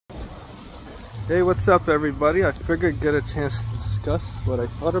Hey, what's up everybody? I figured get a chance to discuss what I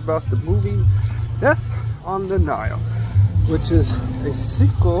thought about the movie Death on the Nile, which is a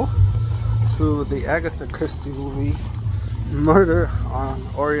sequel to the Agatha Christie movie Murder on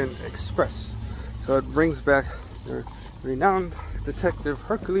Orient Express. So it brings back the renowned detective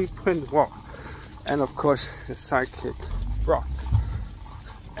Hercule Poirot and of course his sidekick Brock.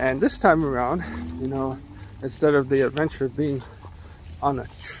 And this time around, instead of the adventure being on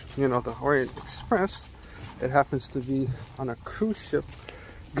the Orient Express, it happens to be on a cruise ship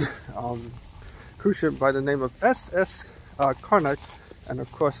by the name of SS Carnac, and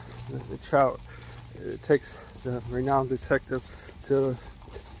of course it takes the renowned detective to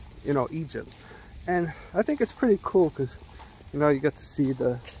Egypt. And I think it's pretty cool because you get to see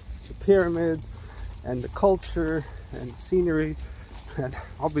the pyramids and the culture and scenery. And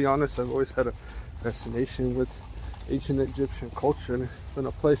I'll be honest, I've always had a fascination with ancient Egyptian culture, and it's been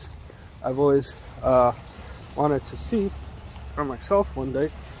a place I've always wanted to see for myself one day.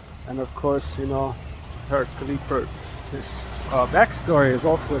 And of course, Hercule, his backstory is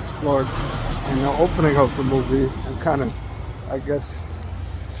also explored in the opening of the movie, and I guess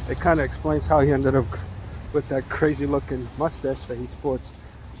it kind of explains how he ended up with that crazy looking mustache that he sports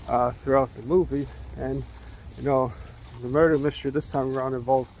throughout the movie. And the murder mystery this time around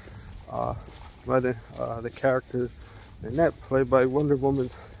involved by the character Annette, played by Wonder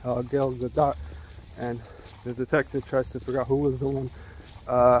Woman's Gal Gadot, and the detective tries to figure out who was the one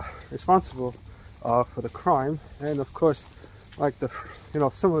responsible for the crime. And of course, like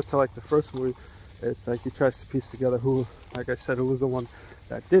similar to like the first movie, it's like he tries to piece together who, like I said, who was the one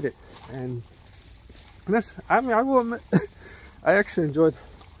that did it. And this, I will admit, I actually enjoyed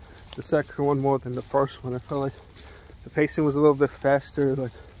the second one more than the first one. I felt like the pacing was a little bit faster,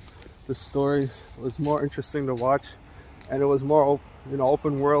 like the story was more interesting to watch, and it was more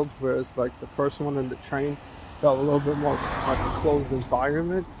open world, whereas like the first one in the train felt a little bit more like a closed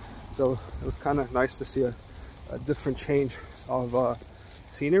environment. So it was kind of nice to see a different change of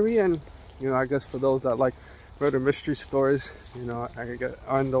scenery. And I guess for those that like murder mystery stories,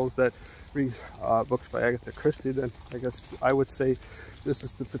 and those that read books by Agatha Christie, then I guess I would say this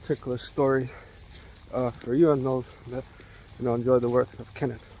is the particular story for you, and those that enjoy the work of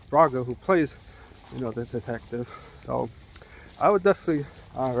Kenneth Braga, who plays the detective. So I would definitely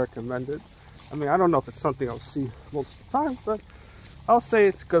recommend it. I mean, I don't know if it's something I'll see multiple times, but I'll say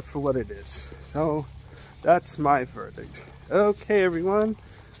it's good for what it is. So that's my verdict. Okay everyone,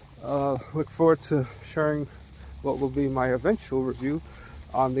 look forward to sharing what will be my eventual review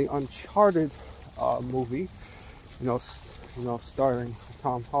on the Uncharted movie, starring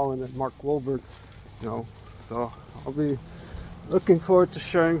Tom Holland and Mark Wahlberg. So I'll be looking forward to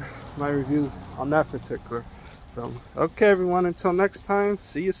sharing my reviews on that particular film. Okay everyone, until next time,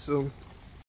 see you soon.